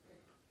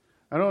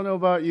I don't know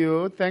about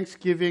you.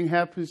 Thanksgiving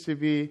happens to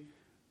be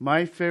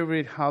my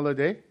favorite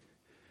holiday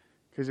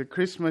because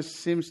Christmas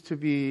seems to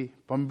be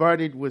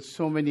bombarded with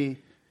so many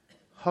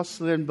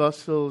hustle and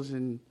bustles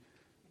and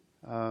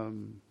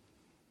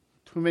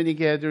too many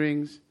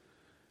gatherings.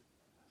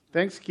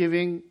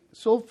 Thanksgiving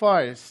so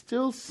far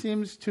still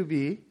seems to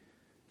be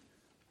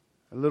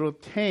a little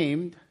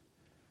tamed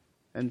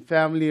and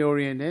family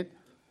oriented,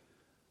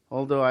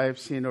 although I have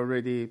seen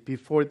already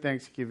before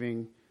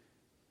Thanksgiving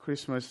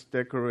Christmas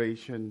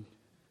decoration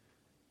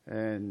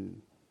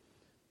and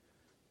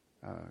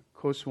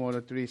Coast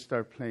 103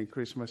 start playing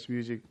Christmas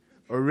music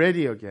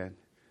already again.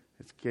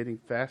 It's getting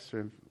faster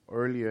and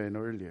earlier and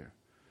earlier.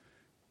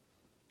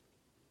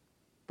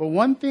 But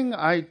one thing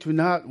I do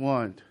not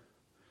want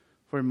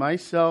for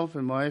myself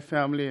and my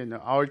family and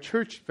our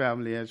church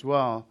family as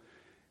well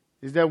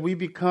is that we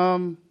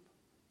become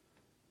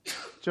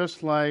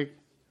just like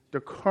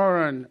the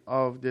current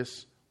of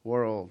this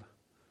world,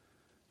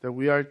 that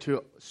we are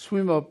to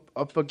swim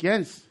up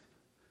against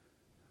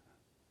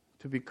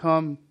to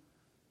become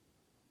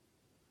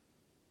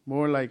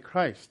more like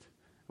Christ.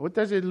 What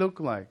does it look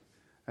like?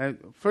 And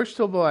first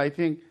of all, I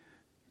think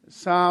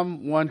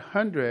Psalm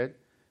 100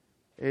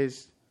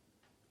 is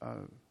a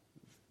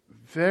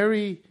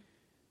very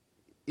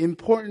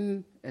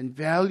important and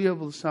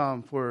valuable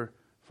psalm for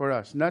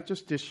us, not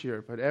just this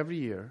year, but every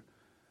year.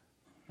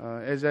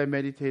 As I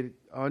meditated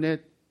on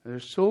it,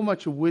 there's so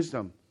much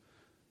wisdom.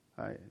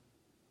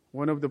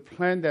 One of the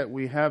plans that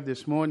we have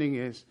this morning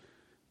is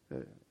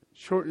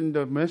shorten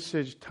the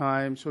message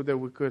time so that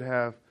we could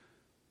have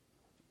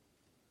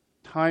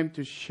time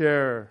to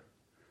share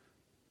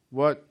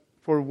what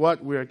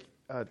we're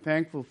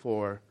thankful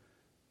for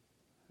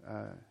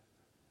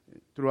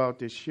throughout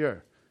this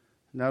year.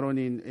 Not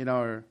only in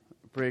our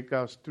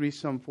breakouts,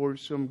 threesome,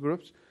 foursome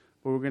groups,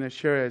 but we're going to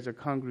share as a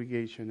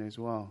congregation as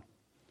well.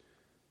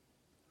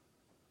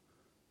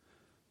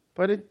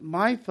 But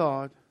my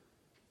thought,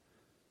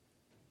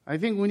 I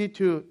think we need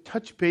to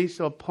touch base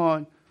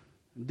upon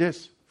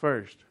this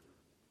first.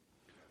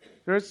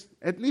 There's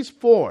at least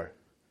 4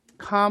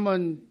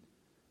 common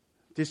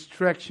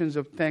distractions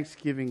of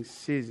Thanksgiving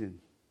season.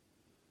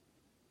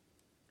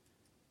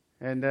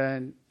 And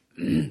then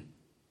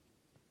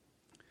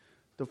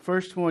the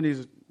first one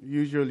is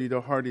usually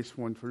the hardest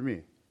one for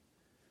me.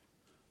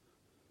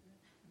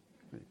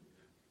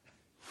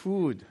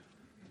 Food.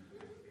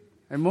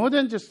 And more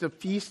than just the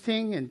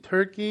feasting and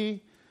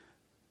turkey,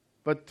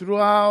 but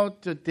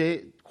throughout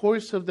the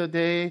course of the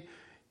day,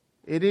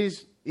 it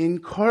is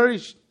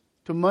encouraged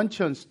to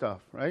munch on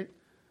stuff, right?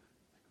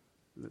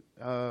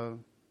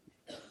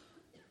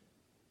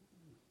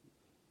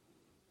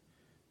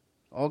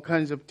 All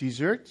kinds of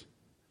desserts,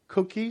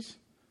 cookies,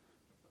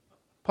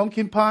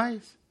 pumpkin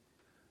pies.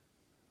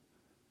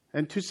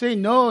 And to say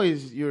no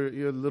is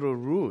you're a little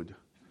rude,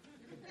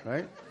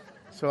 right?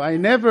 So I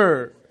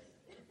never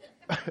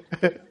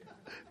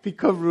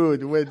become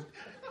rude when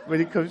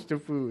it comes to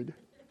food.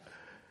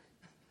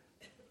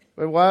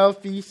 But while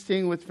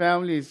feasting with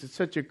family is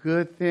such a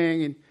good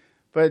thing,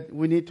 but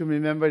we need to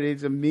remember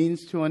it's a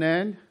means to an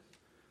end,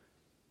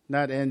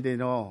 not end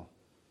in all.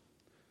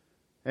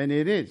 And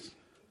it is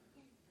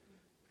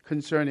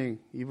concerning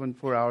even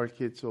for our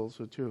kids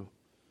also too.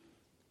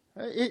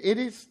 It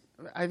is,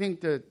 I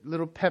think the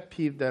little pet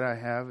peeve that I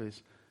have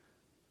is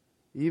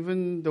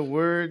even the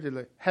word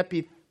like,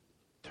 Happy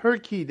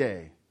Turkey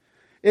Day.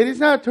 It is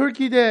not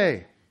Turkey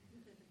Day.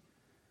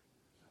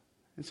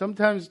 And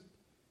sometimes,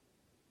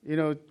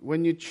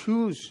 when you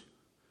choose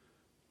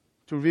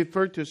to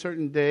refer to a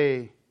certain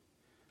day,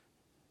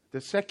 the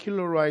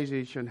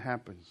secularization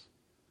happens.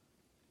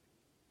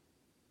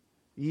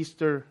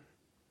 Easter,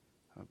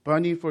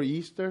 bunny for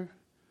Easter,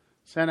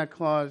 Santa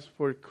Claus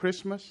for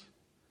Christmas,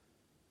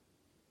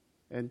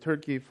 and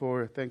turkey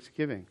for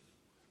Thanksgiving.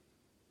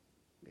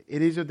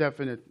 It is a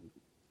definite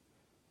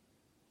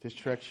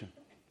distraction.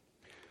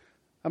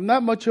 I'm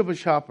not much of a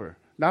shopper.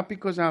 Not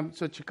because I'm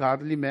such a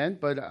godly man,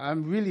 but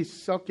I'm really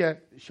suck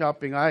at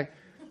shopping.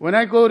 When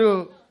I go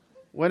to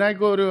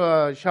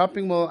a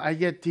shopping mall, I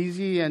get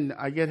dizzy and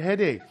I get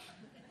headache.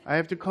 I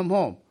have to come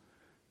home.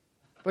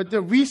 But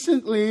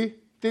recently,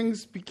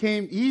 things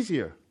became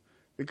easier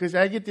because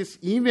I get this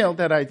email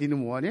that I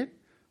didn't want it.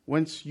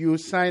 Once you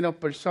sign up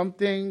for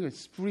something,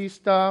 it's free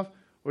stuff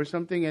or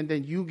something, and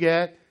then you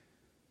get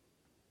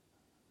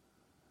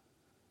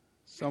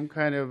some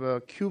kind of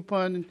a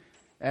coupon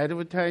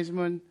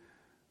advertisement.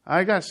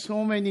 I got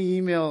so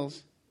many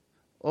emails,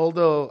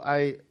 although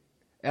I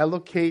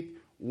allocate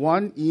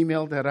one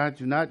email that I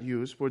do not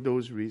use for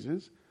those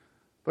reasons.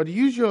 But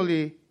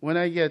usually when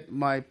I get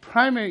my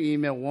primary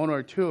email, 1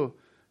 or 2,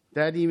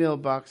 that email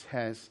box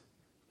has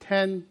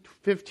 10 to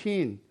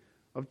 15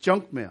 of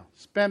junk mail,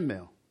 spam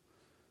mail.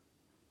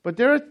 But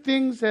there are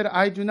things that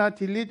I do not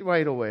delete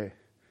right away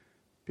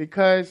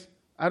because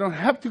I don't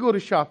have to go to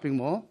shopping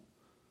mall.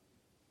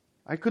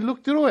 I could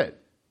look through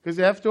it because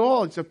after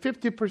all, it's a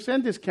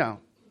 50% discount.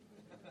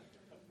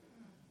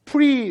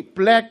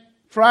 Pre-Black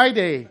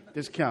Friday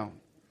discount.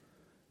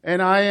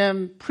 And I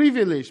am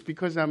privileged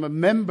because I'm a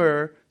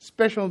member,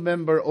 special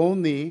member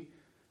only,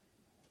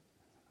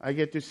 I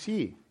get to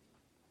see.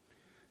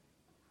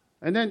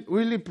 And then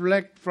really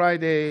Black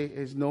Friday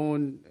is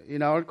known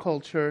in our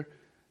culture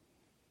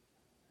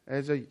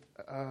as a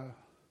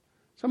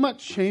somewhat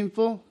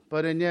shameful,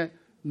 but and yet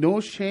no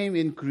shame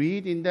in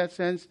greed in that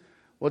sense.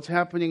 What's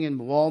happening in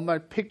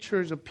Walmart,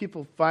 pictures of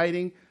people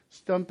fighting,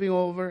 stumping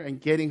over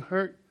and getting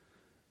hurt,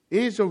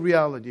 is a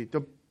reality.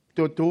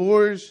 The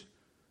doors,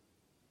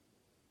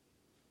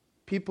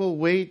 people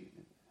wait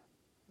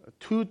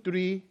 2,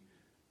 3,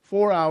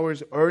 4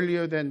 hours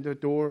earlier than the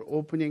door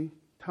opening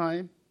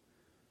time.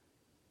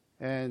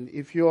 And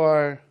if you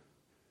are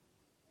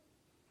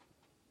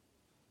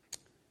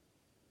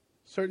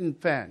certain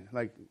fan,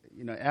 like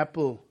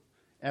Apple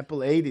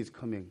 8 is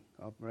coming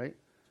up, right?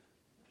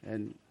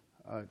 And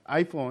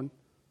iPhone,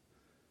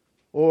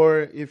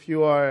 or if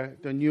you are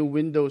the new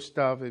Windows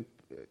stuff, and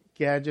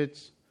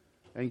gadgets,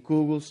 and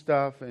Google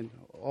stuff, and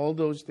all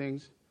those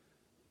things,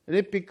 and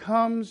it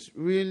becomes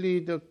really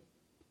the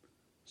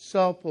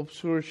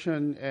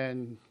self-absorption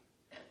and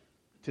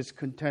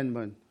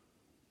discontentment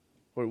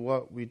for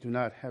what we do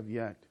not have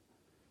yet.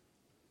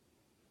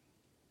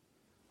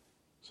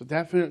 So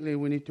definitely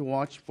we need to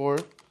watch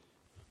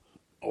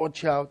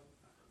out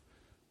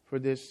for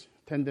this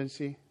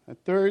tendency. A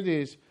third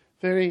is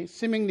very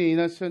seemingly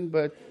innocent,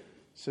 but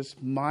it's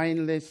just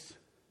mindless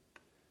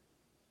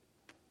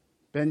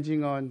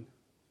binging on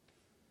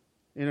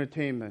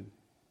entertainment,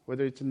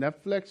 whether it's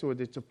Netflix, or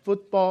whether it's a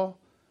football,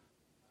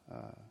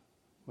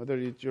 whether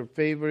it's your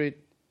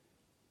favorite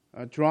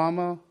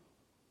drama,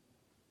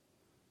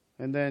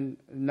 and then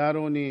not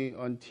only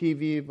on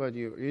TV, but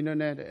your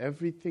internet,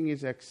 everything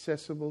is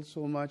accessible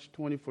so much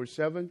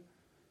 24/7.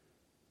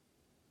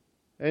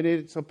 And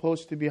it's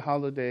supposed to be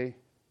holiday,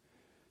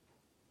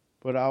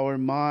 but our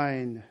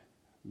mind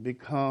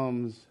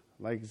becomes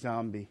like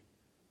zombie.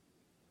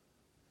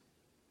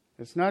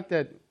 It's not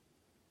that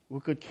we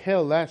could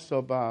care less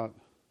about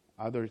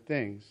other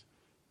things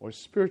or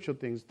spiritual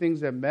things,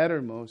 things that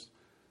matter most,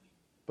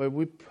 but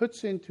we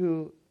put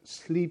into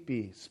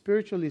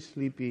spiritually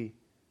sleepy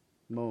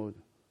mode.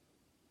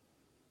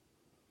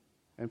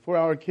 And for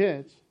our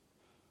kids,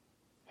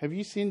 have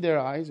you seen their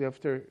eyes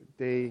after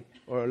they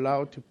are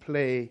allowed to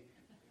play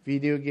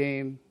video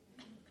game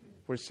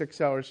for 6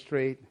 hours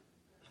straight?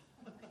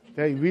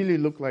 They really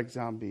look like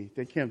zombies.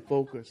 They can't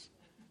focus,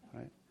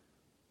 right?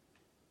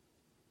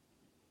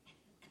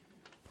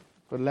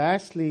 But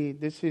lastly,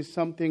 this is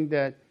something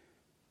that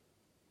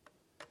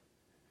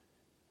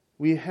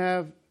we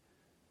have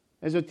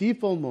as a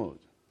default mode.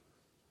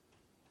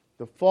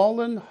 The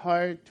fallen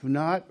heart do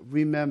not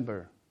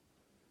remember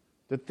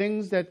the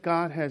things that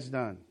God has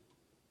done.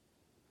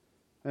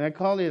 And I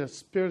call it a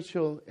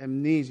spiritual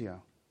amnesia.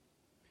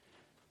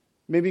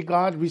 Maybe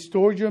God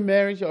restored your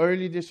marriage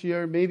early this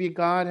year. Maybe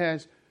God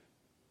has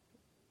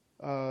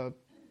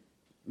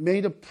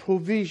made a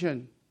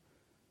provision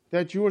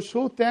that you are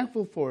so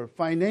thankful for.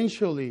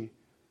 Financially,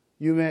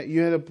 you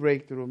had a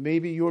breakthrough.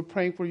 Maybe you were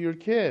praying for your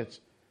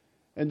kids,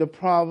 and the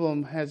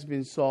problem has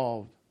been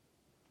solved.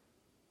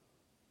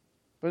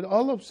 But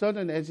all of a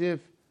sudden, as if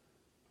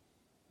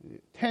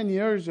 10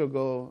 years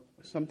ago,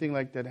 something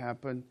like that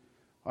happened,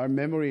 our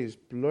memory is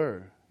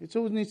blurred. It's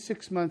only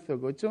 6 months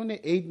ago. It's only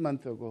 8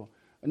 months ago,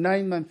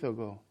 9 months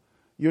ago.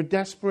 You're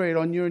desperate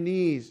on your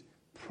knees,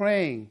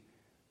 praying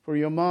for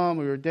your mom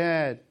or your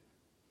dad.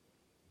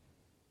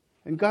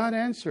 And God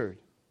answered.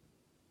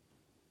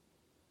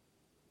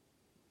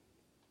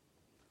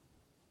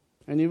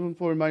 And even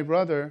for my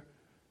brother,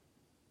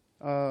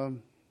 I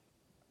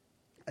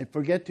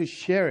forget to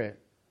share it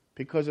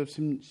because of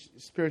some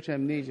spiritual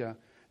amnesia.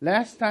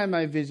 Last time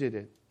I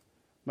visited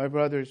my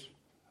brother's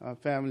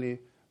family,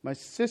 my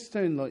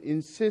sister-in-law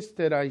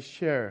insisted I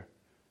share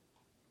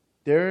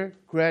their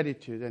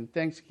gratitude and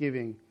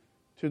thanksgiving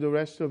to the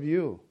rest of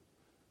you.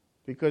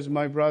 Because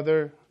my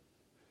brother,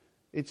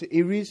 it's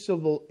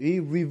irreversible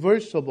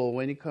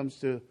when it comes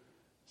to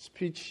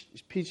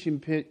speech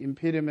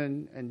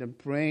impediment and the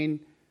brain,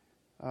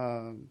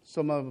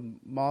 some of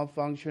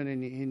malfunction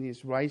in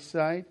his right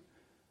side.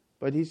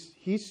 But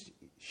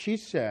she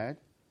said,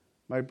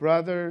 my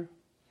brother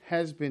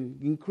has been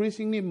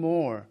increasingly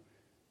more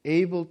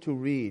able to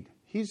read.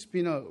 He's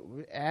been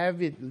an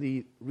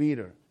avid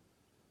reader.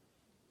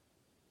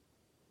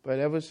 But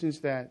ever since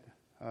that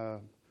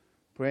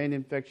brain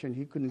infection,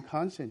 he couldn't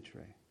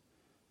concentrate.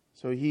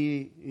 So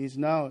he is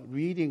now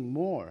reading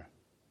more,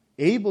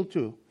 able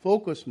to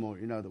focus more,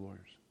 in other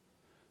words.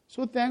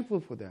 So thankful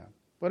for that.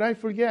 But I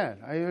forget.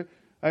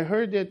 I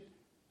heard that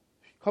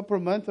a couple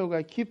of months ago.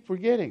 I keep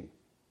forgetting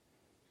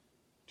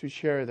to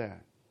share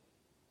that.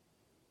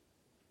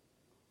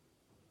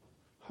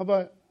 How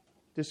about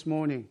this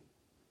morning?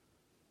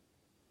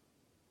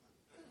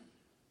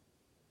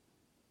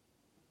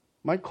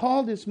 My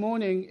call this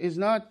morning is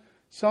not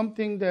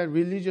something that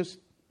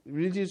religiously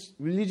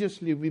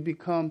we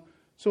become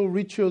so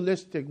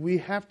ritualistic. We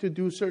have to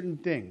do certain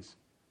things.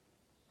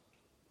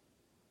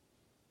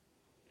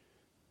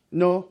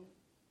 No.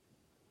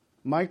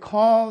 My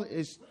call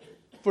is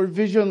for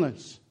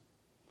vigilance.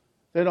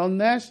 That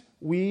unless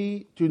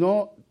we do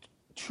not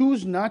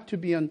choose not to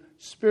be on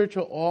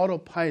spiritual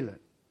autopilot,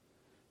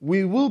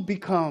 we will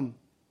become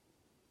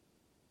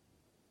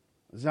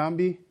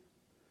zombie.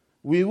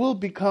 We will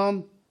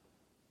become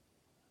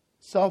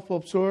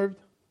self-absorbed.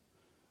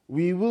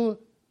 We will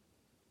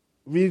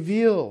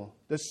reveal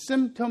the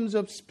symptoms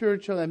of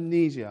spiritual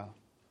amnesia.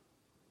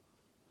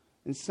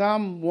 And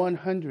Psalm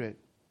 100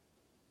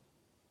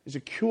 is a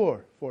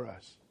cure for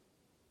us.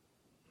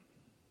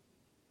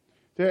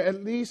 There are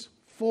at least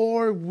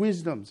 4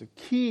 wisdoms,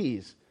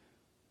 keys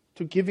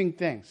to giving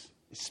thanks,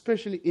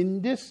 especially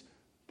in this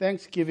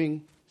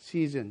Thanksgiving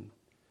season.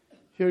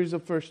 Here's the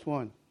first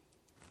one.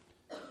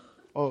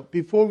 Oh,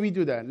 before we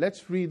do that,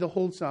 let's read the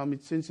whole psalm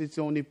since it's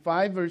only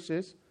 5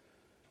 verses.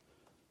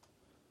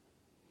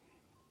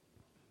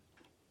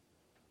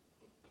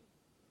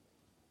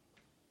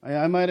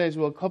 I might as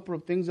well a couple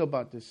of things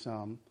about this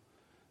psalm.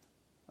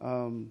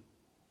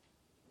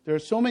 There are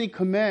so many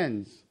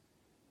commands,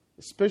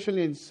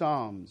 especially in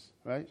Psalms,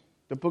 right?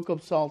 The book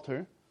of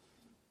Psalter.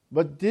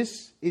 But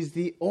this is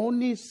the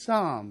only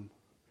psalm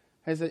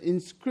has an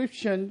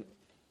inscription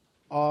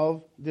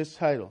of this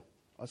title,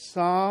 a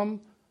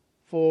psalm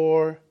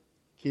for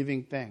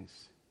giving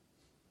thanks.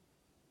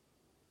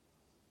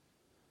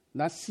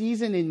 Not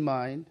season in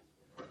mind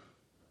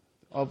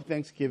of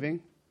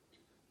thanksgiving,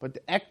 but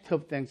the act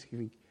of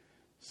thanksgiving.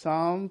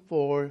 Psalm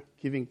for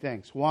giving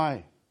thanks.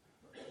 Why?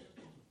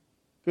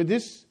 Because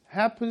this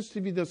happens to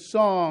be the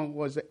song,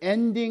 was the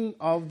ending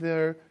of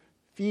their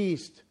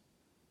feast,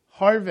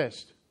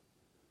 harvest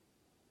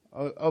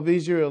of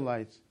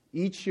Israelites.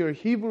 Each year,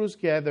 Hebrews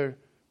gather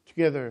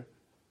together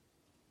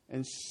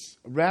and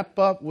wrap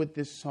up with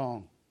this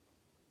song.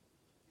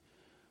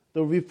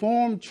 The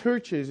Reformed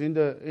churches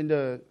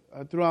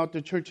throughout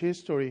the church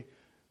history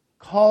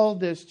call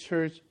this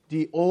church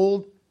the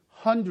Old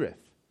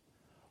Hundredth.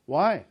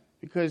 Why?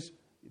 Because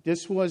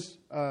this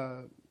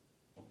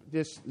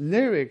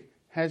lyric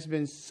has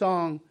been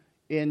sung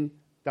in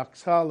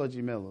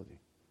doxology melody.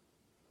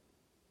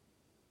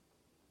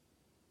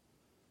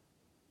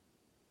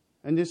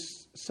 And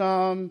this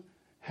psalm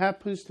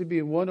happens to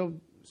be one of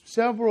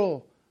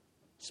several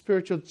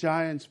spiritual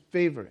giants'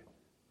 favorite.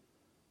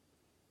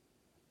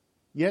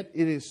 Yet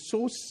it is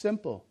so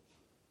simple.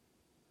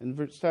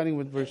 And starting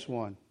with verse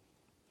 1.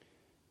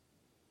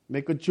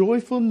 Make a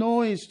joyful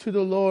noise to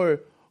the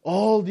Lord,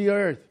 all the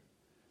earth.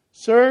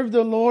 Serve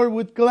the Lord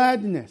with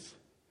gladness.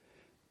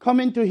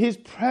 Come into His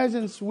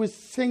presence with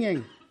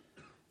singing.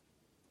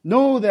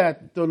 Know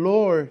that the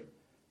Lord,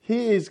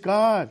 He is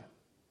God.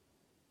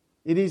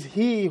 It is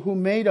He who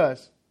made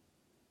us,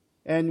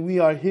 and we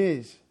are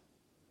His.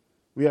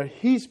 We are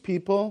His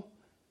people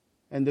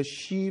and the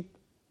sheep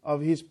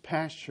of His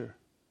pasture.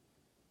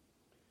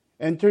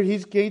 Enter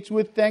His gates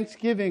with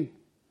thanksgiving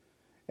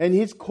and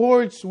His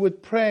courts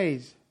with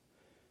praise.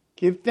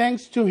 Give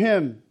thanks to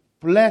Him.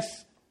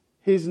 Bless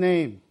His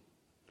name.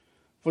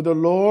 For the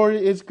Lord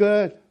is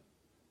good.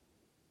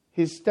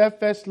 His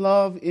steadfast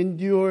love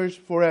endures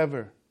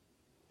forever,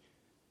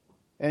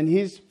 and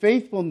His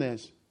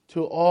faithfulness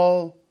to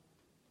all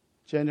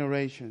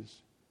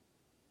generations.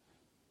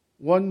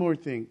 One more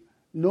thing.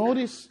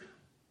 Notice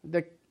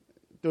that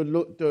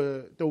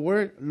the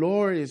word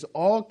Lord is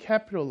all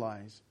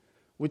capitalized,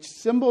 which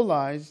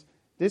symbolizes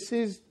this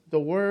is the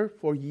word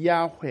for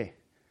Yahweh.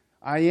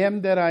 I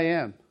am that I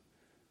am.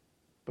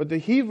 But the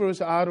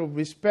Hebrews, out of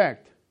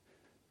respect,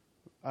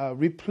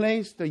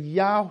 replaced the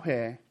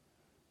Yahweh.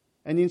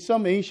 And in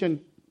some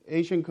Asian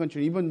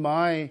country, even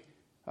my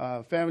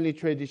family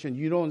tradition,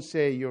 you don't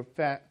say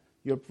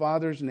your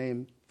father's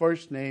name,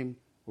 first name,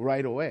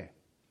 right away.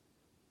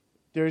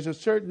 There is a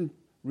certain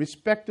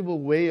respectable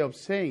way of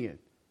saying it.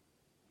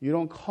 You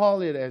don't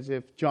call it as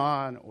if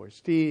John or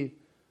Steve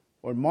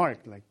or Mark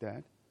like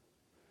that.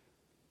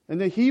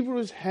 And the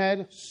Hebrews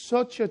had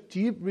such a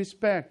deep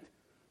respect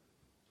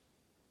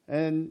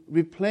and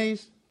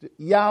replaced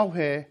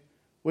Yahweh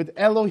with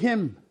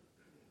Elohim,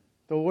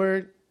 the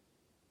word,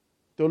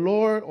 the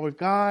Lord or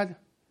God.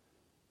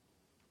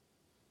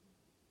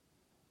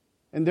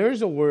 And there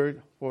is a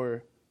word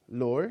for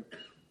Lord,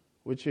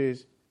 which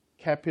is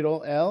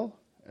capital L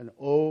and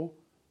O,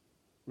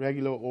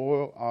 regular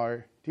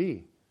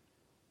O-R-D.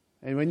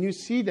 And when you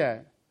see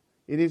that,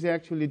 it is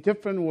actually a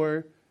different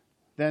word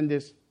than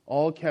this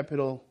all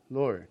capital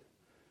Lord.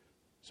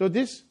 So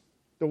the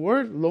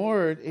word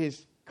Lord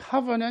is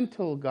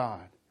covenantal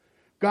God,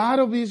 God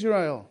of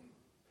Israel,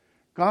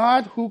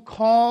 God who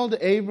called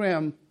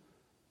Abraham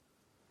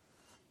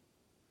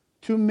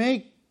to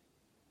make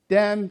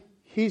them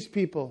His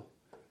people,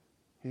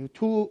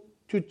 to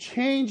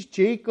change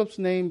Jacob's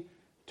name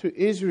to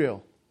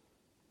Israel.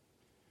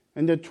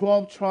 And the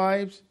 12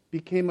 tribes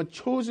became a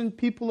chosen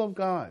people of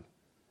God.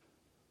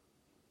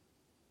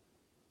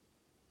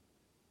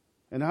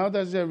 And how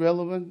is it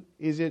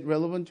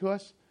relevant to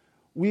us?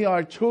 We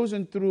are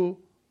chosen through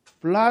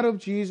blood of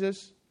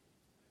Jesus,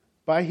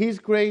 by His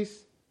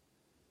grace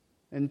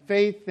and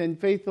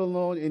faith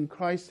alone in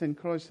Christ and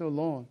Christ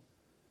alone.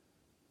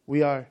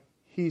 We are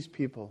His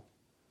people.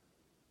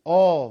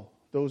 All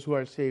those who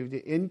are saved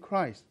in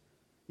Christ.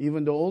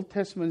 Even the Old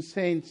Testament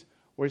saints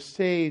were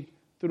saved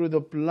through the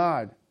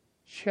blood,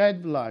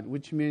 shed blood,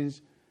 which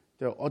means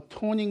the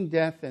atoning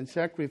death and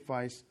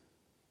sacrifice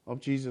of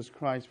Jesus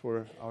Christ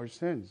for our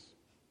sins.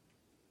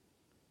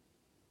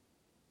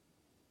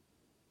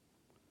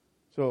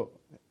 So,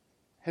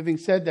 having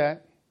said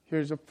that,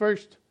 here's the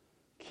first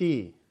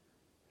key.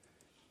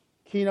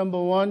 Key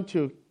number 1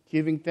 to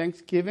giving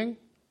thanks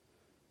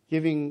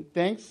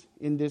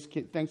in this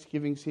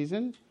Thanksgiving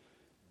season.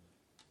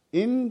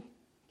 In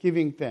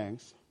giving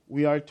thanks,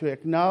 we are to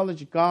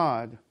acknowledge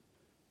God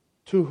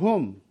to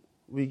whom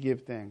we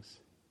give thanks.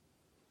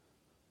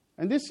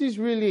 And this is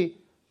really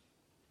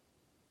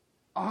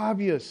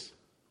obvious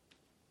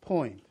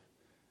point,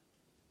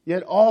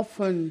 yet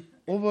often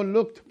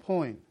overlooked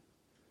point.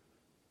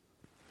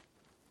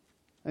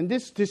 And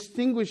this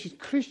distinguishes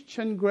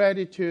Christian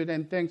gratitude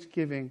and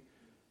thanksgiving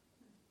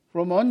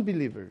from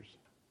unbelievers.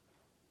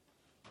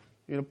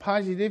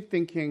 Positive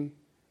thinking,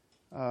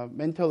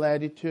 mental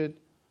attitude,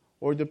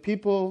 or the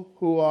people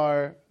who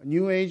are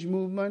New Age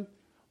movement,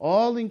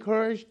 all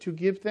encouraged to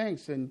give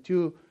thanks and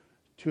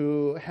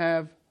to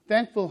have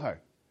thankful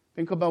heart.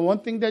 Think about one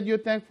thing that you're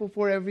thankful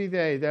for every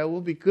day that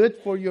will be good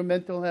for your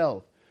mental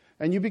health.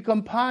 And you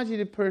become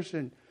positive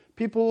person.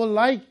 People will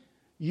like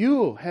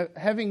you,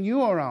 having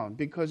you around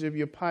because of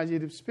your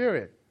positive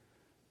spirit.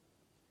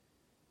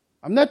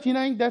 I'm not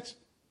denying that's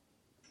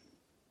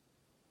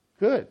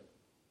good.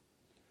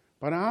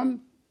 But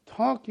I'm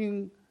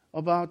talking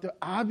about the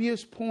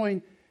obvious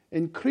point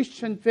in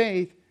Christian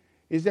faith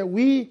is that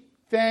we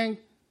thank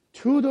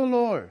to the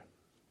Lord.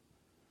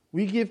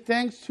 We give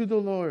thanks to the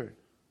Lord.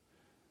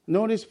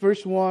 Notice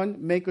verse 1,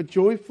 make a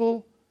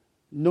joyful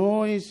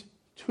noise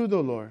to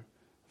the Lord.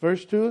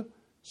 Verse 2,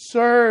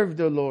 serve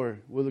the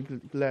Lord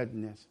with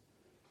gladness.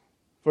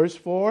 Verse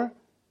 4,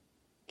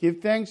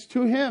 give thanks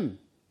to Him,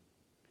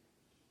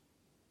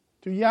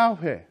 to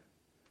Yahweh,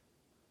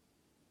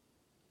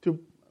 to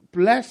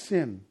bless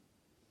Him.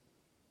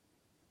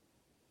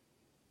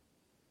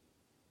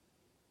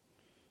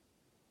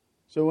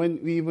 So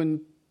when we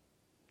even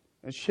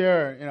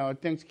share in our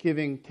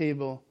Thanksgiving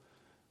table,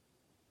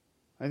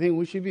 I think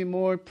we should be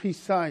more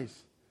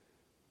precise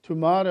to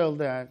model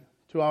that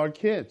to our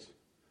kids.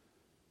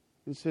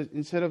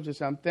 Instead of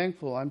just I'm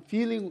thankful, I'm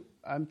feeling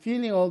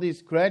all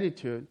this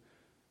gratitude.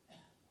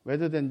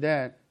 Rather than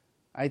that,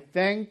 I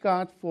thank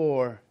God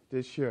for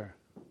this year.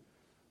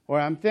 Or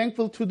I'm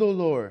thankful to the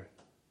Lord.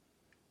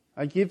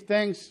 I give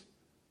thanks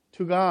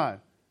to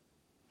God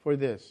for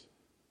this.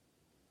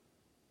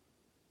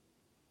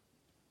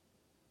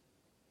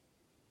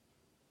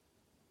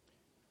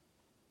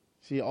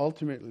 See,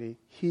 ultimately,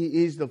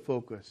 He is the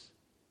focus.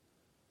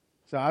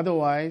 So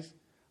otherwise,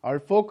 our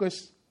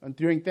focus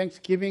during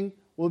Thanksgiving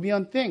will be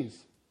on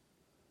things.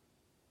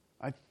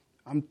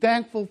 I'm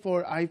thankful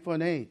for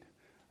iPhone 8.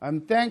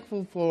 I'm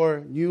thankful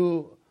for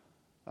new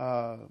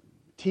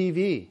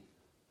TV,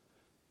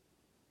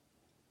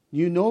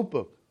 new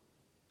notebook.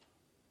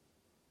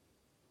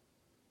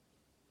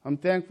 I'm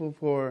thankful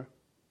for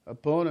a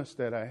bonus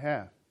that I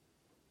have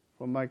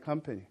from my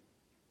company.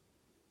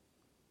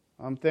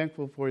 I'm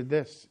thankful for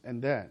this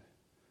and that.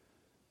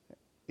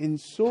 In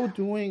so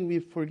doing, we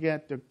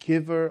forget the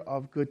giver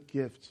of good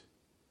gifts.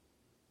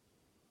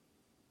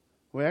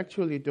 Well,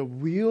 actually, the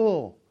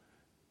real,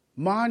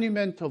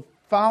 monumental,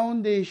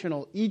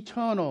 foundational,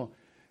 eternal,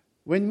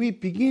 when we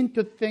begin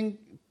to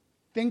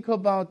think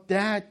about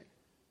that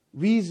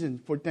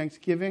reason for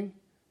Thanksgiving,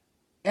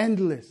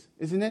 endless,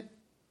 isn't it?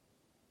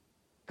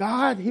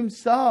 God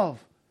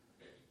Himself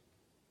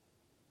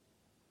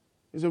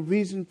is a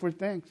reason for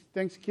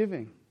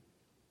Thanksgiving.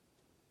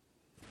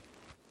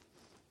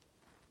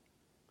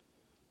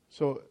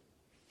 So,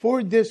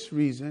 for this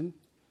reason,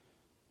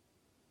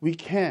 we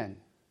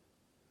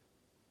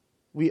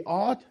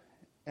ought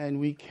and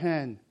we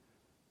can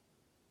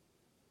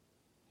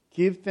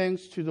give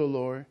thanks to the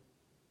Lord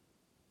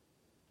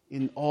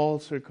in all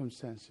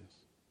circumstances.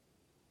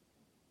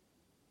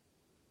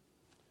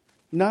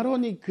 Not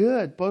only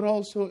good, but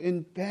also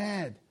in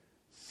bad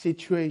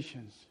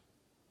situations.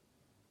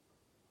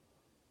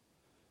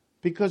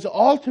 Because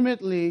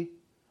ultimately,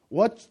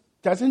 what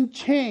doesn't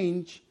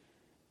change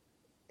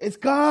is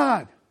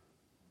God.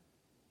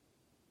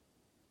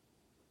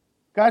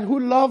 God who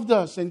loved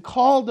us and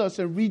called us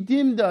and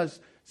redeemed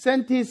us,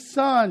 sent His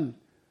Son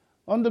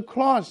on the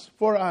cross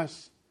for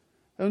us.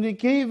 And He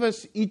gave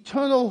us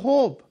eternal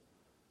hope.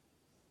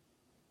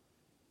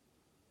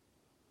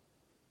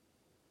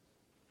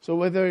 So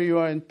whether you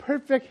are in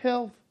perfect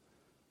health,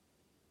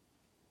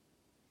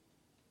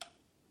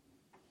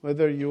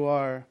 whether you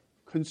are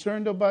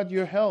concerned about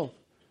your health,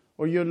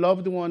 or your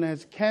loved one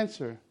has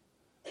cancer,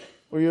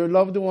 or your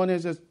loved one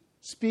has a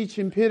speech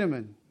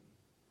impediment,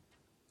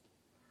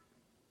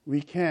 we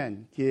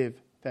can give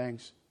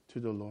thanks to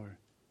the Lord,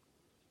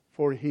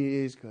 for He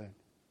is good.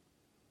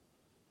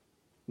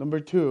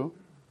 Number 2,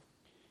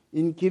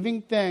 in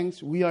giving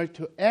thanks, we are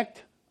to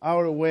act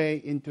our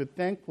way into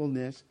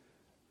thankfulness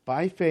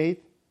by faith,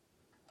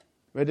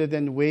 rather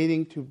than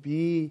waiting to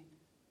be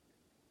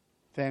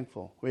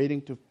thankful,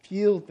 waiting to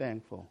feel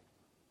thankful.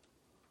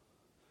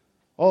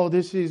 Oh,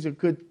 this is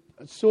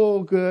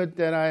so good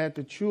that I had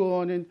to chew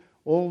on it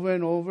over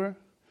and over.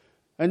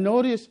 And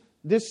notice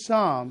this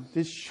psalm,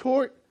 this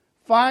short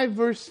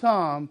 5-verse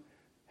psalm,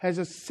 has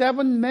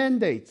 7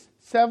 mandates,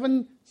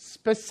 7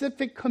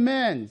 specific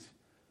commands.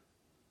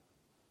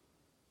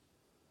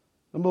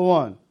 Number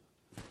 1,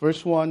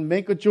 verse 1,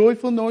 make a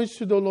joyful noise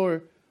to the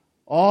Lord,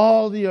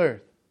 all the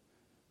earth.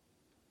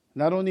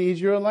 Not only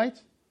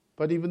Israelites,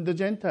 but even the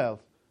Gentiles.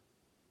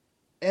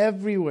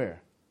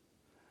 Everywhere.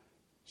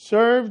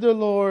 Serve the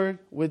Lord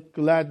with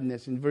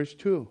gladness in verse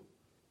 2.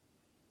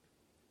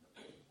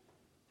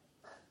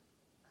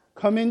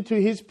 Come into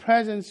His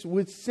presence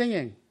with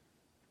singing.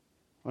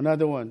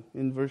 Another one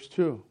in verse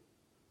 2.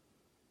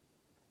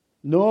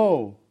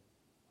 Know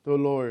the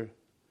Lord,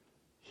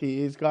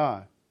 He is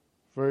God.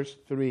 Verse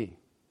 3.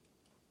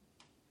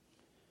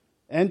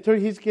 Enter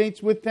His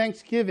gates with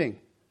thanksgiving.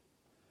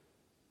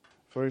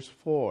 Verse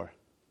 4.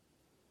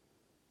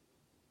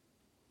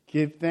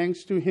 Give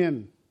thanks to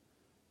Him.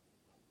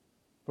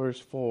 Verse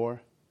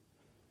 4.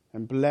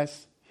 And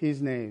bless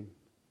His name.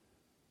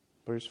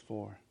 Verse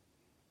 4.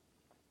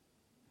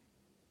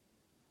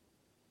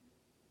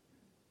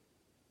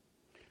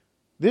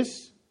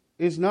 This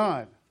is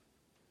not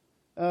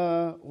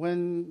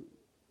when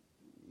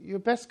your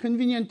best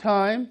convenient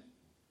time,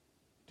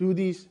 do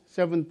these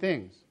 7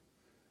 things.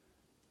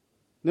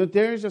 Now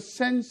there is a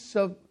sense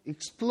of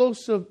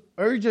explosive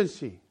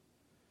urgency.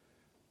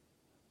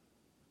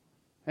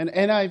 And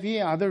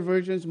NIV, other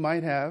versions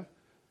might have,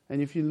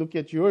 and if you look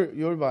at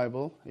your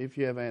Bible, if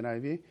you have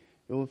NIV,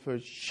 it will say,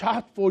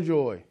 shout for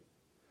joy.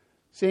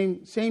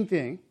 Same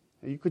thing.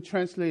 You could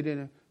translate it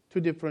in 2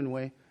 different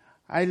ways.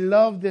 I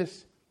love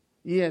this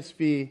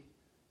ESV,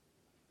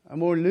 a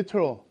more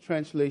literal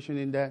translation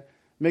in that,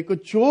 make a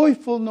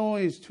joyful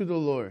noise to the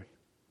Lord.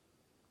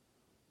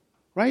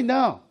 Right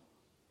now.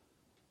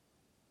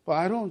 But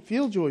I don't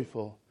feel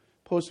joyful.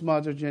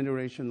 Postmodern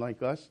generation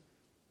like us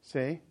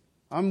say,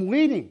 I'm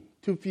waiting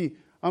to feel,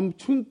 I'm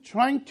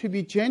trying to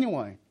be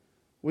genuine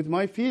with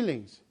my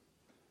feelings.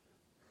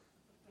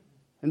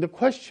 And the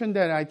question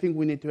that I think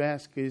we need to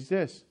ask is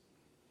this.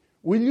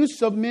 Will you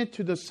submit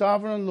to the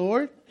sovereign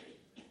Lord,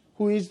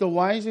 who is the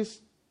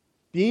wisest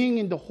being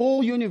in the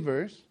whole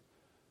universe,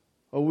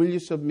 or will you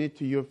submit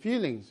to your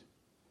feelings,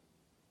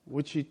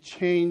 which is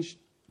changed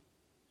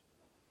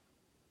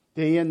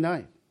day and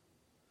night?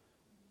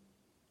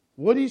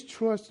 What is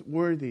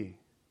trustworthy?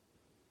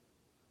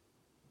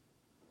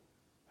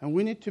 And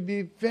we need to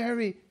be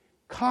very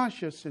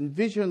cautious and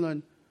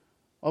vigilant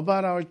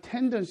about our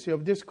tendency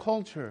of this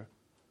culture.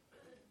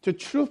 To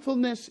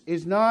truthfulness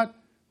is not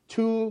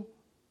to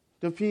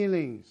the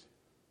feelings.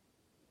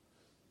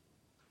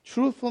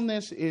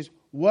 Truthfulness is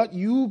what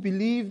you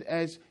believe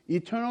as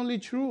eternally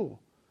true.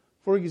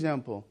 For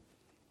example,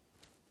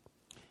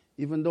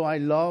 even though I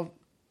love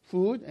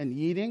food and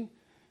eating,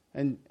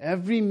 and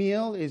every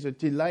meal is a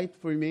delight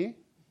for me,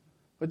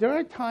 but there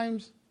are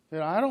times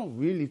that I don't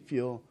really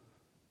feel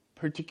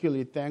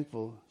particularly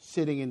thankful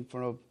sitting in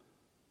front of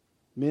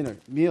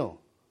meal.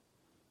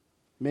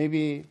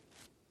 Maybe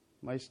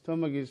my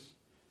stomach is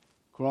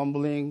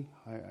grumbling.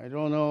 I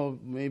don't know.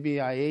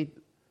 Maybe I ate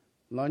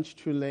lunch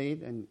too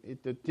late, and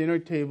at the dinner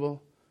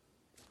table,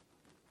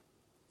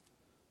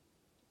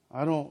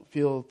 I don't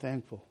feel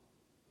thankful.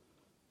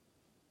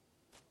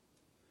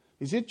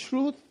 Is it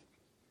truth?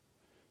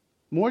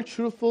 More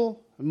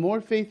truthful,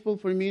 more faithful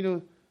for me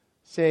to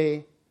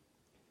say,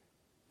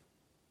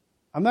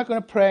 I'm not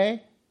going to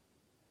pray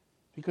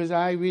because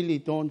I really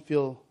don't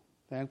feel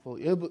thankful.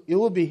 It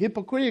will be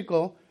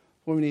hypocritical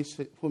for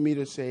me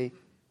to say,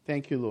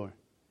 thank you, Lord.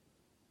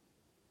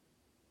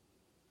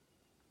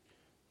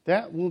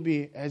 That will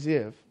be as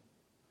if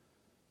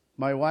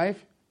my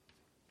wife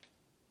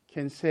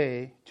can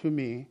say to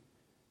me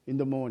in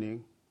the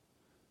morning,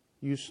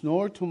 you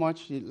snored too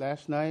much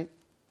last night.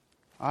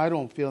 I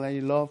don't feel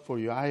any love for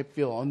you. I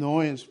feel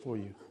annoyance for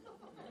you.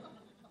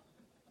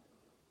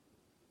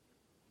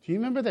 Do you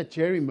remember that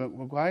Jerry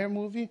Maguire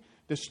movie?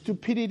 The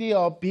stupidity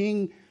of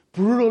being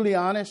brutally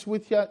honest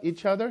with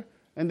each other,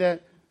 and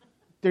that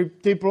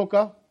they broke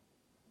up.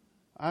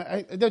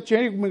 That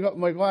Jerry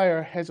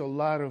Maguire has a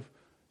lot of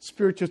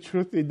spiritual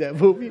truth in that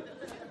movie.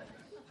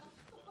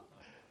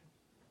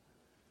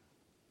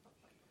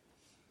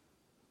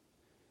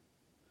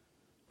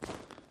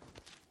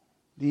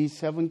 These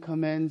 7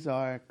 commands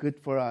are good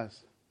for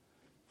us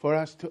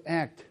to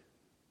act.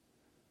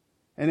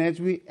 And as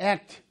we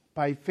act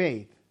by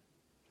faith,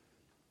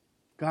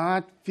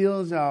 God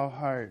fills our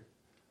heart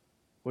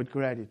with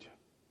gratitude,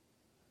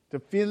 the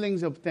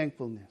feelings of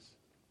thankfulness.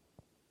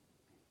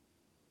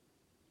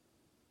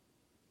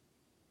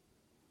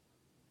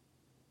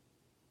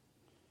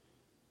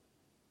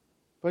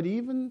 But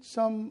even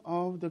some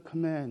of the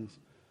commands,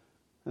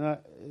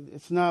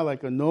 it's not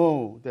like a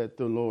no that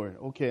the Lord,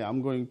 okay,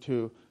 I'm going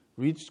to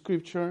read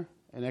Scripture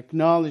and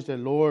acknowledge that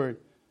Lord,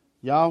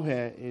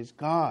 Yahweh is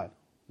God,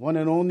 one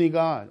and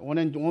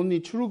only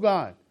true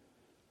God.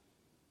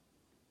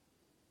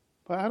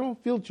 But I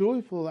don't feel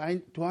joyful.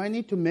 Do I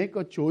need to make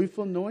a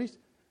joyful noise?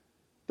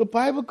 The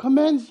Bible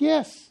commands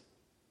yes.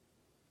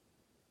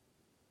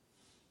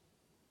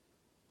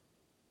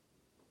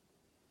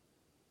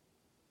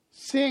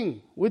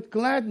 Sing with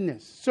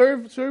gladness.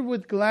 Serve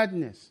with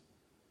gladness.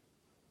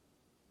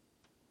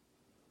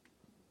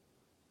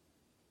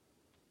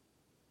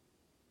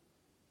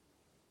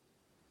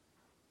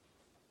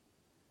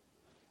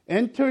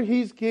 Enter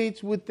his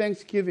gates with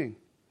thanksgiving.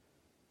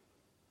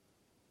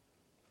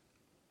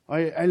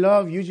 I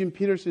love Eugene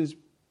Peterson's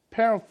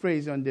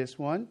paraphrase on this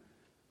one.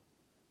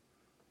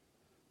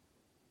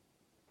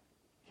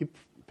 He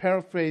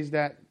paraphrased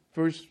that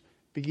verse,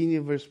 beginning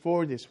of verse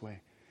 4 this way.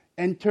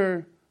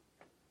 Enter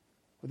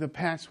with a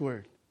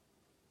password.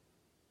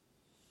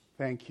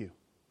 Thank you.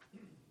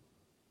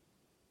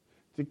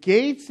 The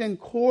gates and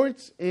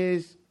courts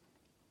is,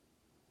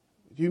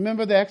 do you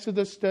remember the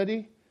Exodus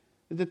study?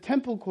 The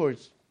temple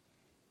courts.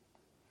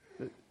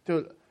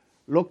 The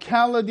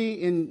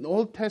locality in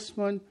Old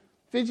Testament,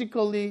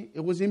 physically, it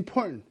was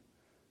important.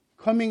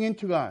 Coming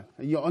into God.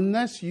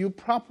 Unless you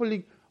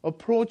properly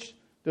approach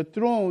the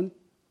throne,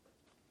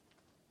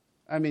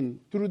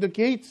 through the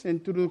gates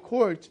and through the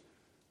courts,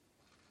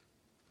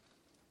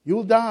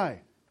 you'll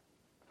die.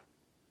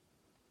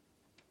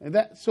 And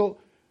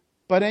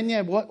but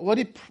yet, what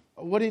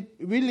it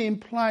really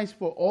implies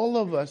for all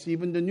of us,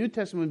 even the New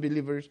Testament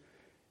believers,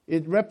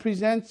 it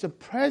represents the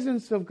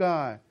presence of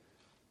God.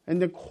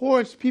 And the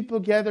courts, people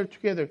gather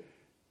together.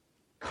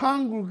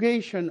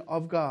 Congregation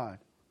of God.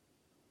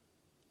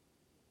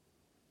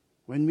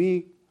 When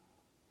we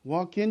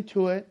walk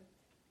into it,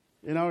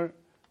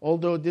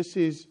 although this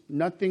is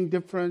nothing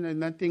different and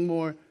nothing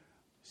more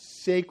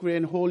sacred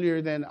and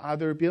holier than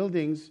other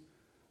buildings,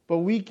 but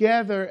we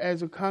gather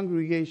as a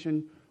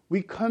congregation,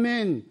 we come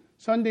in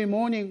Sunday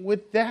morning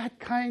with that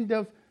kind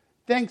of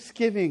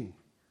thanksgiving,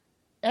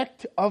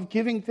 act of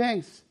giving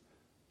thanks,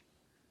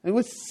 and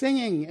with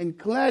singing and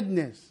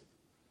gladness.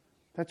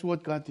 That's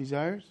what God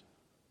desires.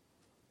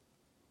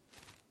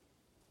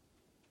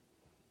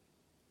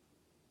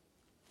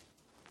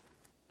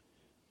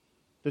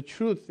 The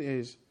truth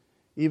is,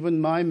 even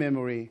my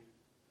memory,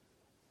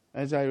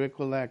 as I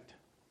recollect,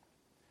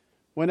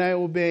 when I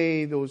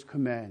obey those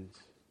commands,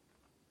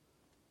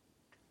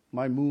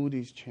 my mood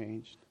is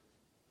changed.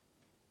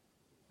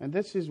 And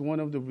this is one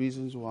of the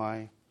reasons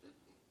why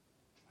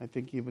I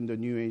think even the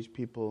New Age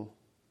people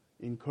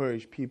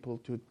encourage people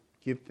to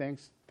give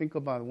thanks. Think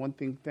about one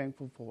thing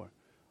thankful for.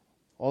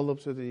 All of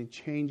a sudden it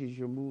changes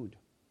your mood.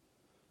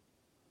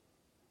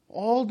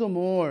 All the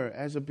more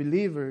as a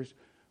believers,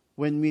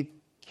 when we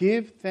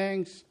give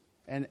thanks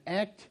and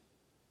act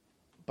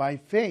by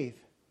faith,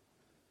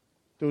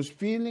 those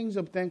feelings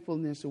of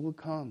thankfulness will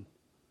come.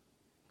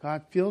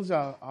 God fills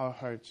our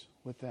hearts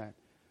with that.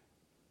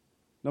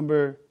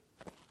 Number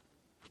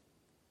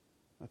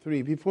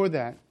 3, before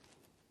that,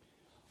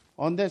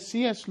 on that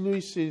C.S.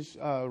 Lewis's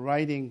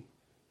writing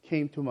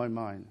came to my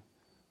mind.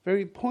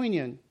 Very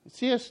poignant.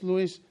 C.S.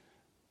 Lewis,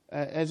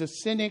 as a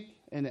cynic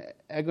and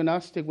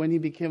agnostic when he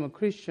became a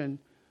Christian,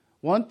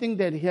 one thing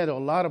that he had a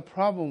lot of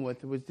problem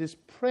with was this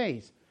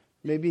praise.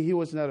 Maybe he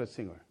was not a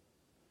singer.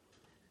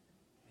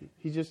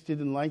 He just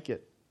didn't like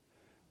it.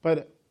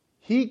 But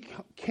he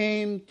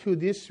came to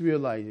this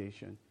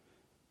realization.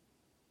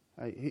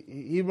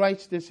 He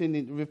writes this in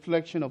the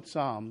reflection of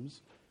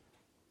Psalms.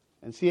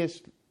 And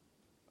C.S.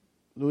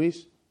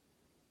 Lewis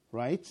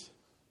writes,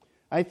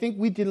 I think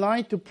we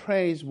delight to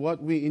praise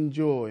what we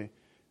enjoy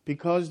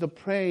because the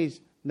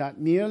praise not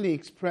merely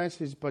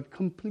expresses but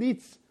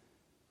completes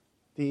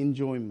the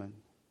enjoyment.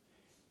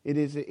 It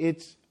is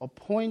its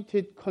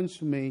appointed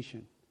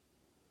consummation.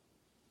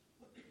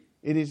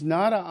 It is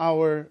not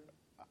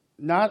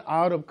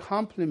out of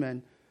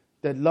compliment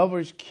that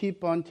lovers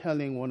keep on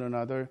telling one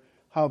another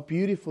how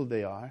beautiful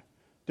they are.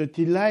 The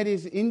delight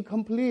is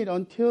incomplete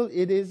until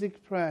it is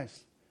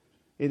expressed.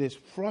 It is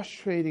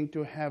frustrating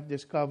to have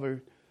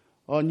discovered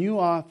a new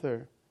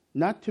author,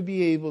 not to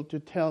be able to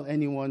tell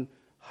anyone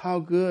how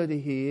good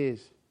he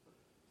is.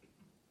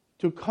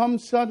 To come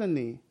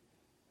suddenly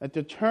at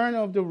the turn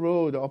of the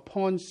road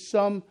upon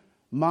some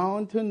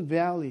mountain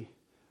valley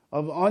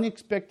of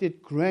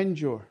unexpected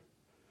grandeur,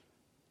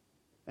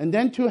 and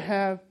then to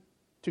have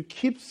to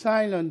keep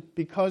silent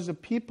because the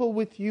people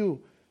with you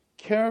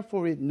care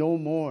for it no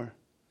more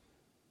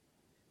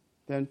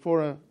than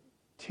for a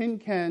tin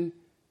can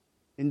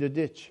in the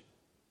ditch.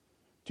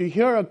 To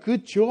hear a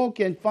good joke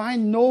and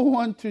find no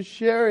one to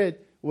share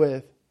it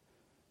with.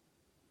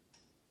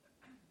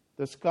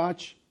 The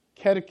Scotch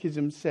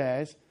Catechism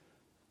says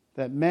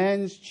that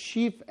man's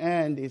chief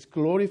end is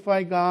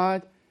glorify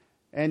God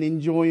and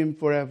enjoy Him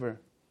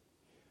forever.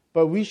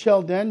 But we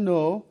shall then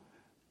know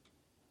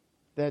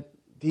that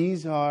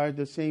these are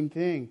the same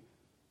thing.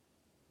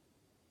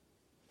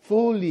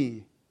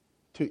 Fully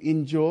to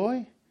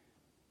enjoy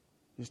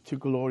is to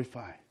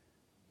glorify.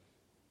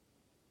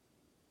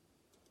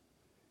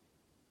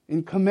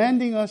 In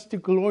commanding us to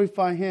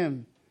glorify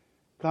Him,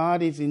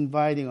 God is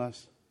inviting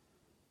us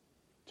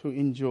to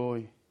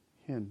enjoy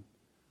Him.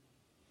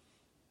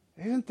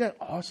 Isn't that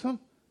awesome?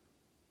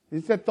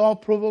 Is that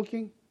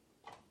thought-provoking?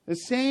 The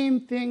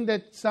same thing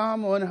that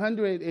Psalm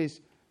 100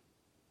 is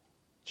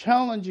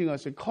challenging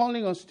us and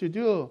calling us to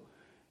do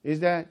is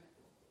that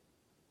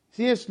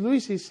C.S.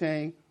 Lewis is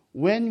saying,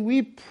 when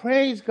we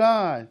praise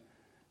God,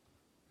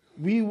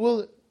 we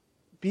will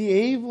be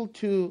able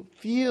to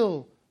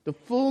feel the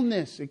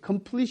fullness and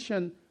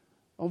completion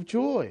of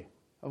joy,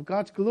 of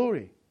God's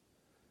glory.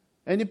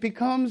 And it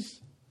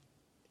becomes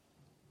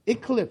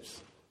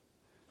eclipse.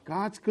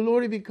 God's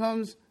glory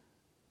becomes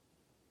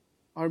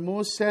our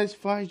most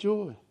satisfied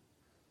joy.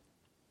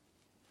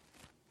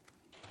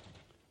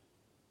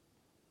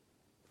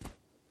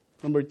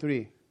 Number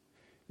 3,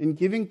 in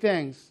giving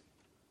thanks,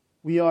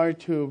 we are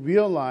to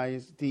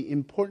realize the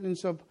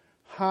importance of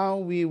how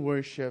we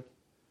worship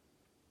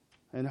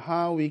and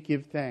how we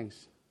give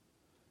thanks.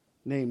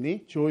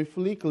 Namely,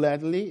 joyfully,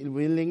 gladly,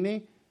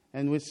 willingly,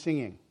 and with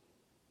singing.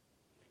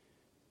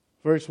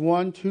 Verse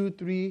 1, 2,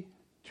 3,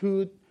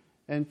 2,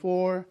 and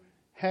 4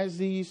 has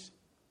these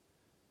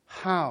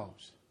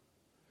hows.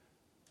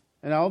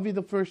 And I'll be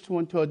the first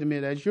one to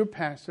admit, as your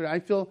pastor, I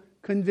feel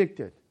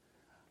convicted.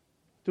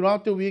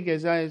 Throughout the week,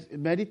 as I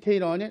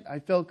meditate on it, I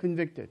felt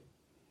convicted.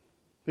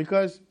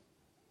 Because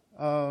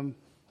the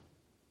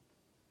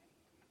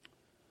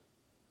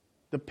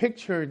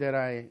picture that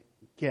I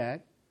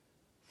get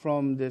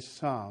from this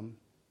psalm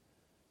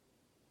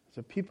is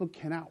that people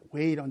cannot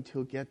wait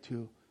until get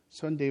to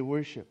Sunday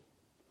worship.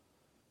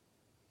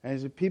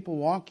 As the people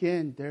walk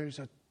in, there's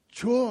a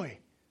joy.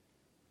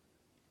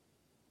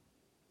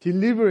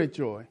 Deliberate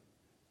joy.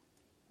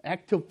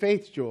 Act of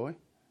faith joy.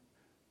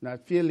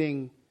 Not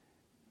feeling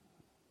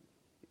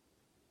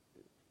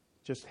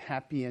just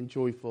happy and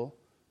joyful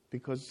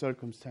because of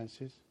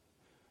circumstances.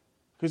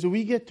 Because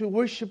we get to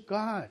worship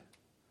God.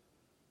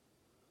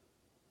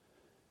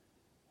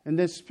 And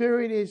the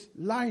spirit is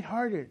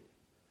lighthearted.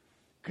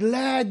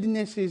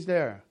 Gladness is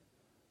there.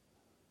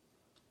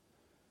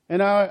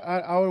 And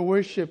our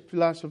worship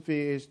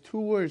philosophy is 2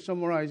 words,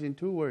 summarized in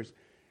 2 words.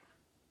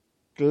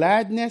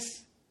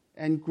 Gladness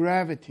and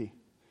gravity.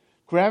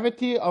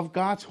 Gravity of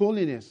God's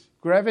holiness.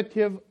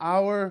 Gravity of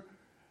our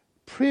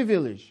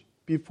privilege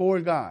before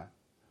God.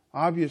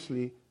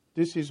 Obviously,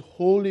 this is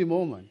holy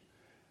moment.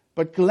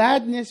 But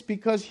gladness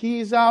because He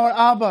is our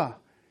Abba.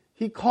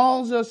 He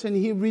calls us and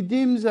He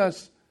redeems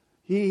us.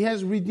 He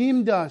has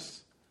redeemed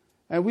us.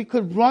 And we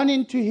could run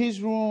into His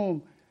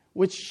room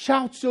with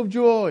shouts of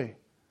joy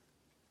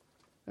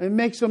and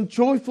make some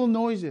joyful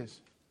noises.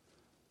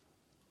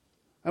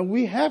 And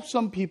we have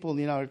some people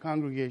in our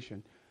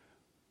congregation.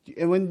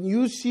 And when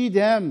you see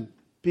them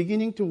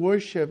beginning to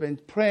worship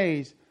and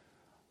praise,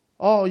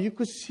 oh, you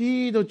could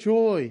see the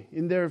joy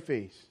in their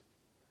face.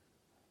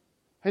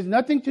 Has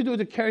nothing to do with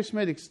the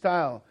charismatic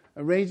style,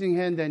 a raising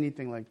hand,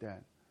 anything like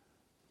that.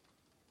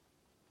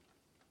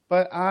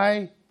 But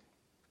I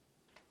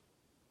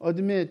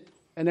admit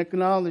and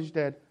acknowledge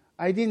that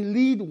I didn't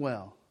lead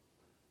well.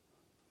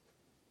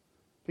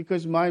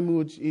 Because my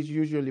mood is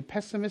usually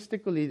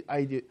pessimistically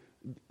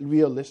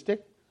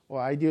realistic or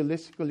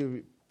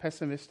idealistically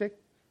pessimistic.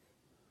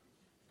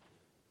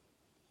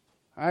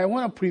 I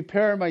want to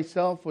prepare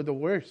myself for the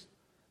worst.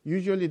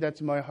 Usually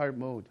that's my heart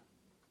mode.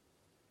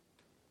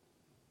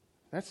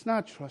 That's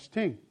not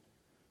trusting.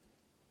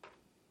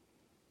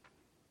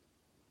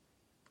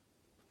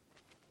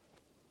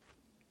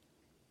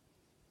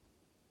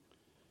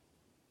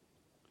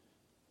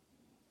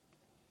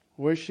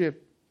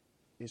 Worship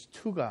is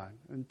to God,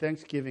 and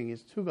thanksgiving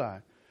is to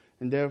God.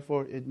 And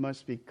therefore, it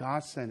must be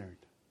God-centered,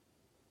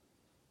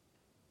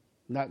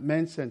 not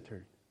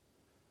man-centered.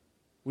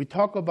 We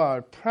talk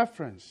about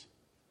preference,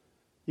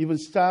 even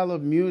style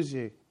of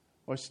music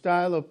or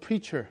style of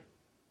preacher.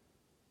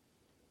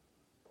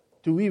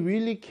 Do we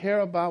really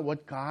care about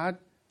what God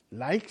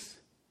likes?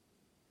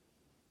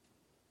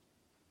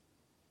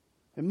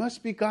 It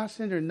must be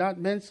God-centered, not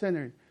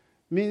man-centered.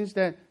 Means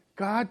that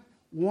God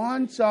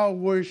wants our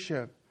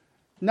worship,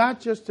 not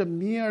just a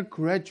mere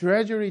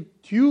drudgery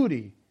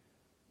duty,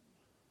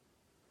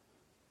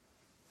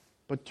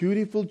 but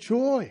dutiful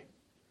joy.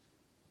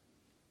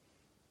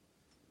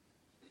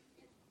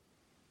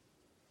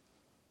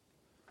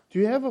 Do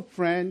you have a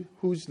friend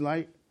who's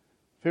like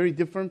very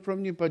different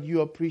from you, but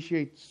you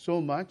appreciate so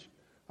much?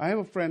 I have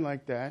a friend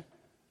like that.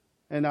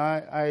 And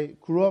I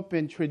grew up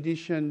in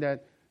tradition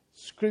that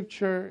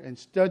scripture and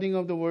studying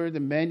of the word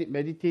and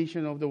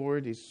meditation of the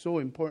word is so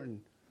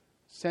important.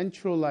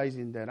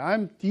 Centralizing that.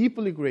 I'm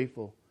deeply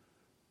grateful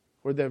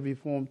for that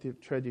Reformed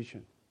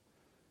tradition.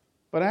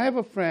 But I have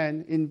a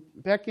friend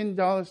back in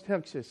Dallas,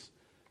 Texas.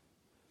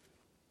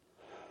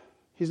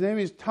 His name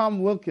is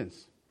Tom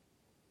Wilkins.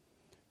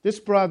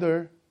 This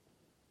brother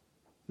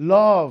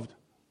loved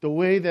the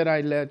way that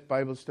I led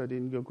Bible study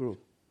in the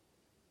group.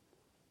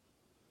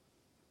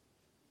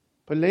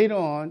 But later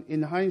on,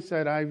 in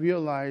hindsight, I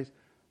realized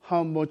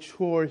how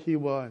mature he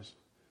was,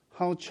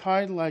 how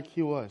childlike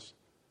he was.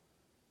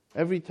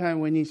 Every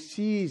time when he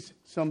sees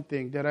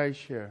something that I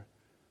share,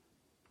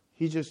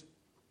 he just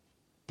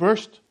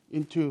burst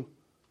into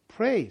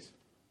praise.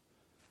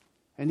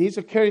 And he's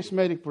a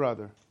charismatic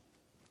brother.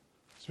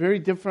 It's very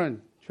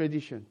different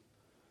tradition.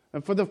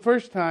 And for the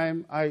first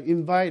time, I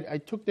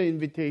took the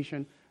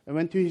invitation and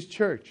went to his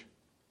church.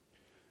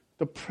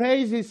 The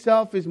praise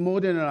itself is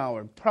more than an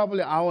hour, probably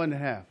an hour and a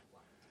half.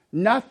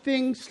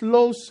 Nothing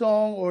slow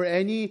song or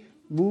any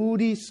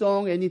moody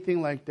song,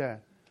 anything like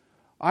that.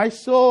 I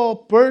saw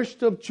a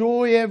burst of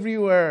joy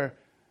everywhere.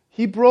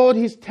 He brought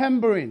his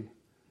tambourine.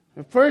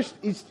 At first,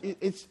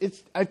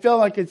 I felt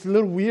like it's a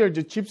little weird,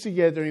 the gypsy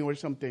gathering or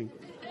something.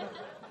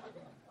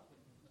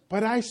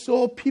 But I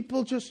saw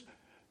people just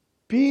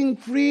being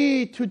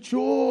free to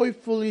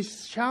joyfully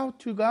shout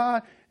to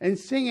God and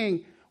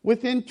singing.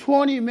 Within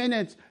 20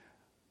 minutes,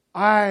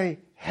 I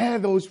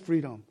had those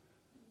freedom.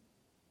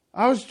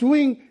 I was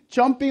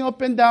jumping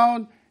up and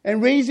down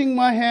and raising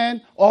my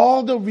hand.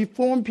 All the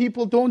Reformed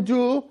people don't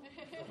do.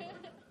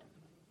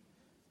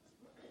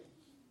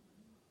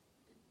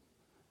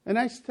 And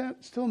I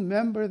still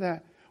remember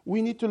that.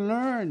 We need to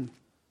learn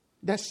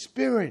that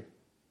spirit.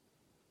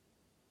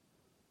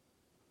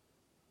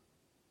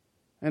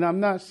 And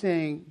I'm not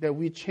saying that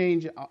we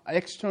change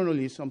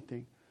externally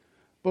something.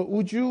 But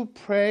would you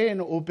pray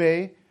and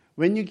obey?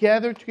 When you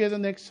gather together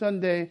next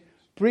Sunday,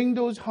 bring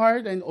those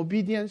heart and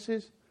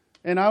obediences,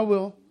 and I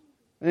will.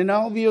 And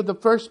I'll be the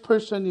first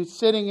person who's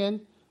sitting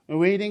in and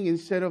waiting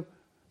instead of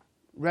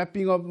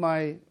wrapping up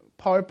my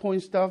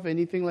PowerPoint stuff,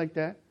 anything like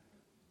that.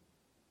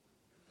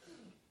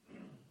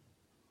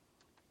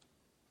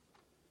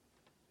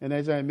 And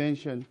as I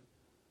mentioned,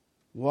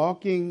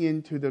 walking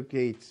into the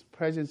gates,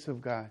 presence of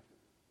God,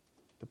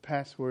 the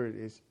password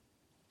is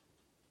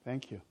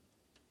thank you.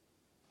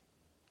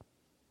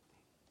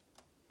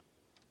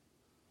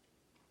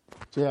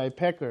 J.I.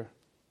 Packer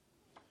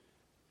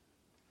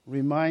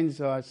reminds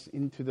us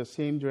into the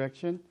same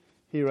direction.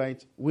 He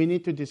writes, we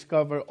need to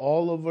discover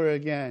all over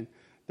again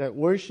that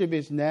worship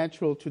is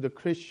natural to the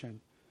Christian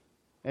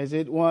as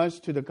it was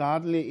to the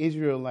godly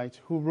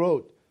Israelites who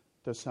wrote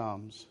the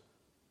Psalms.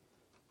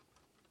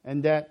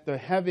 And that the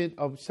habit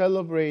of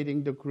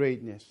celebrating the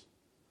greatness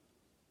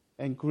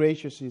and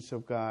graciousness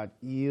of God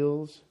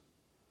yields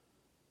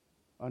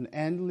an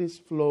endless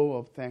flow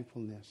of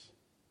thankfulness,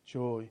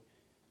 joy,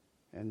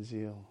 and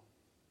zeal.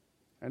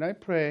 And I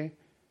pray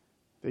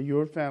that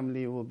your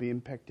family will be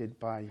impacted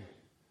by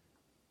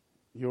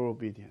your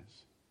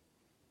obedience,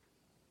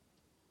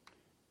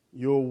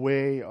 your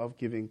way of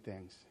giving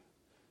thanks.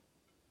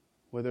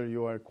 Whether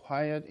you are a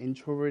quiet,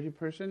 introverted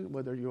person,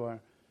 whether you are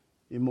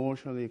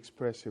emotionally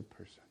expressive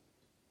person.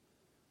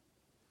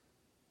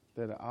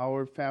 That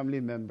our family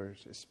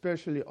members,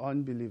 especially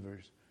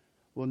unbelievers,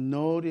 will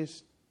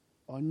notice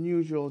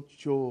unusual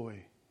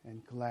joy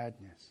and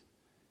gladness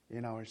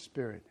in our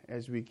spirit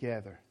as we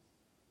gather.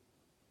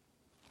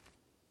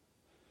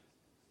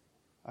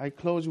 I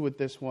close with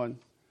this one.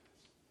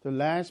 The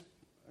last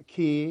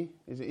key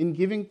is in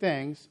giving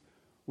thanks,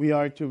 we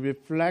are to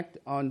reflect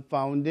on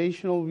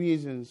foundational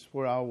reasons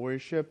for our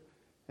worship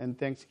and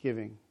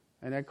thanksgiving.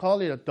 And I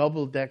call it a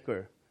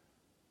double-decker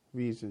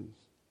reasons.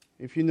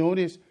 If you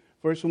notice,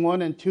 verse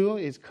 1 and 2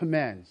 is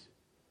commands.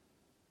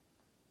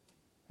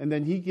 And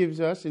then he gives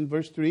us, in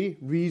verse 3,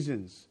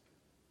 reasons.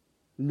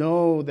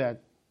 Know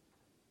that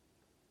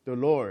the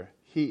Lord,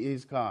 He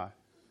is God,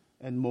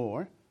 and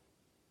more.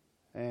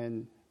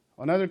 And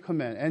another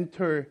command,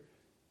 enter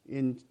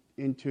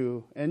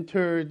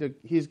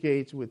His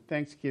gates with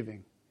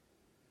thanksgiving.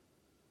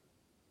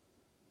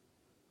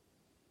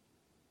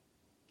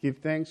 Give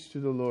thanks to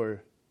the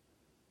Lord.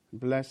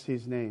 Bless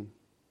His name.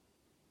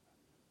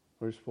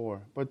 Verse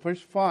 4. But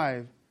verse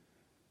 5,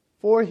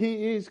 for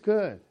He is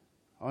good.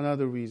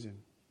 Another reason.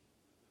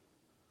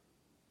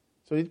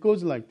 So it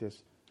goes like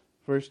this.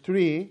 Verse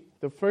 3,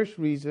 the first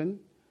reason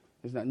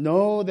is that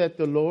know that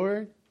the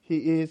Lord,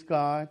 He is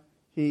God.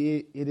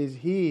 It is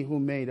He who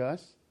made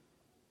us,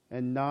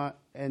 and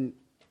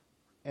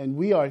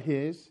we are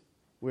His.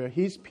 We are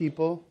His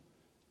people,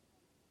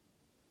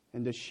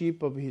 and the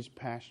sheep of His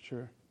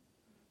pasture.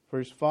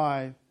 Verse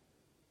 5,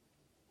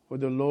 for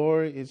the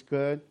Lord is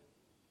good,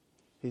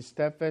 His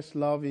steadfast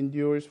love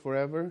endures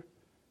forever,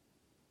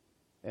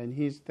 and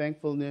His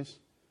thankfulness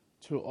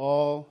to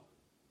all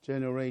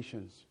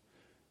generations.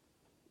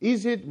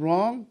 Is it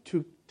wrong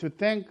to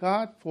thank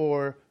God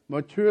for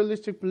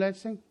materialistic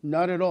blessing?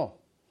 Not at all.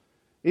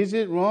 Is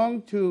it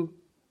wrong to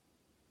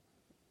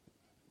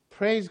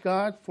praise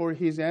God for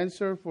His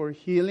answer for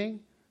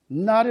healing?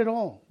 Not at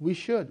all. We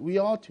should. We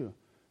ought to.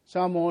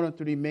 Psalm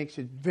 103 makes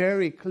it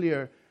very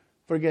clear.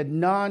 Forget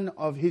none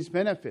of His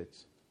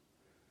benefits.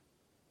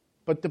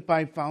 But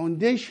by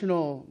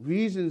foundational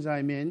reasons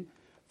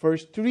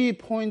verse 3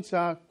 points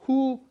out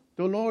who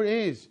the Lord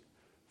is.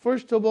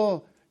 First of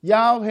all,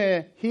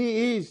 Yahweh,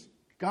 He is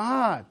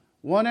God,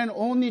 one and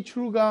only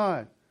true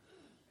God.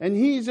 And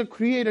He is a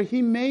creator.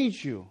 He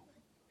made you.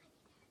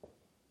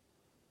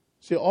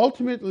 So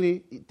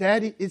ultimately,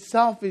 that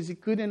itself is a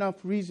good enough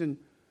reason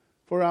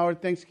for our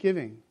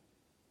thanksgiving.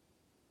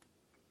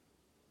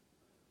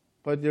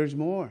 But there's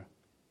more.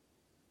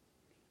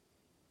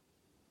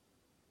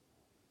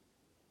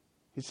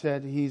 He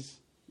said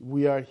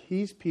we are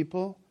His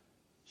people,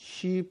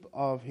 sheep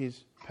of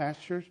His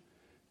pastures.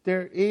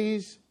 There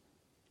is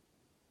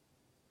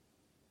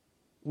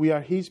we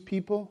are His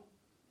people.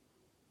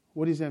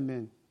 What does that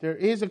mean? There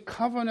is a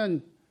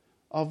covenant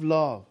of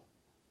love.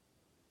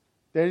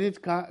 There is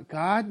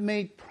God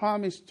made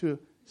promise to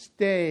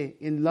stay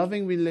in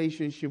loving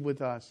relationship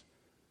with us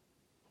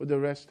for the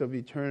rest of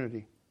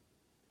eternity.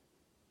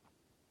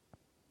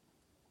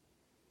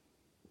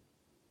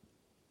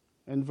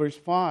 And verse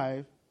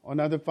 5,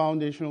 another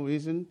foundational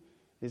reason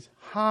is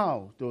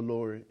how the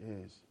Lord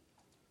is.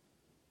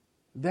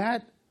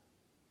 That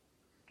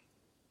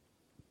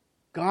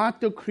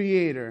God the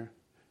Creator,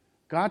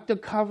 God the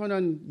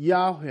covenant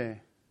Yahweh,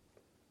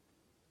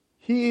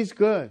 He is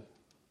good.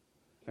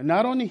 And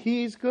not only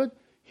He is good,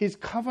 His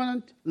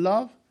covenant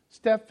love,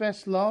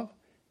 steadfast love,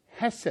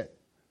 hesed,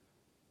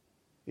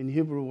 in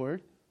Hebrew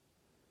word,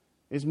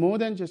 is more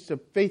than just a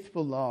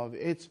faithful love.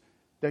 It's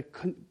the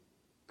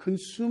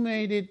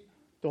consummated,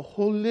 the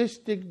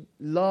holistic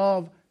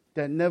love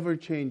that never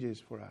changes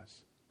for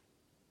us.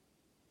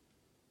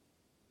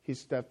 His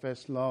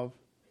steadfast love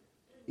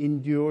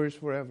endures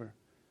forever.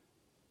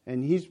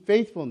 And His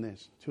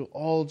faithfulness to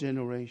all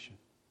generations.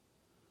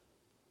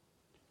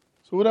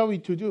 So what are we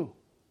to do?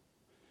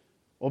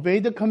 Obey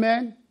the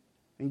command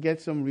and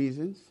get some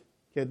reasons.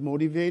 Get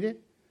motivated.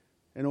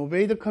 And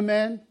obey the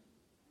command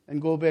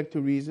and go back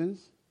to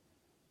reasons.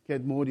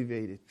 Get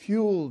motivated.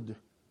 Fueled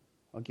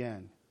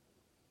again.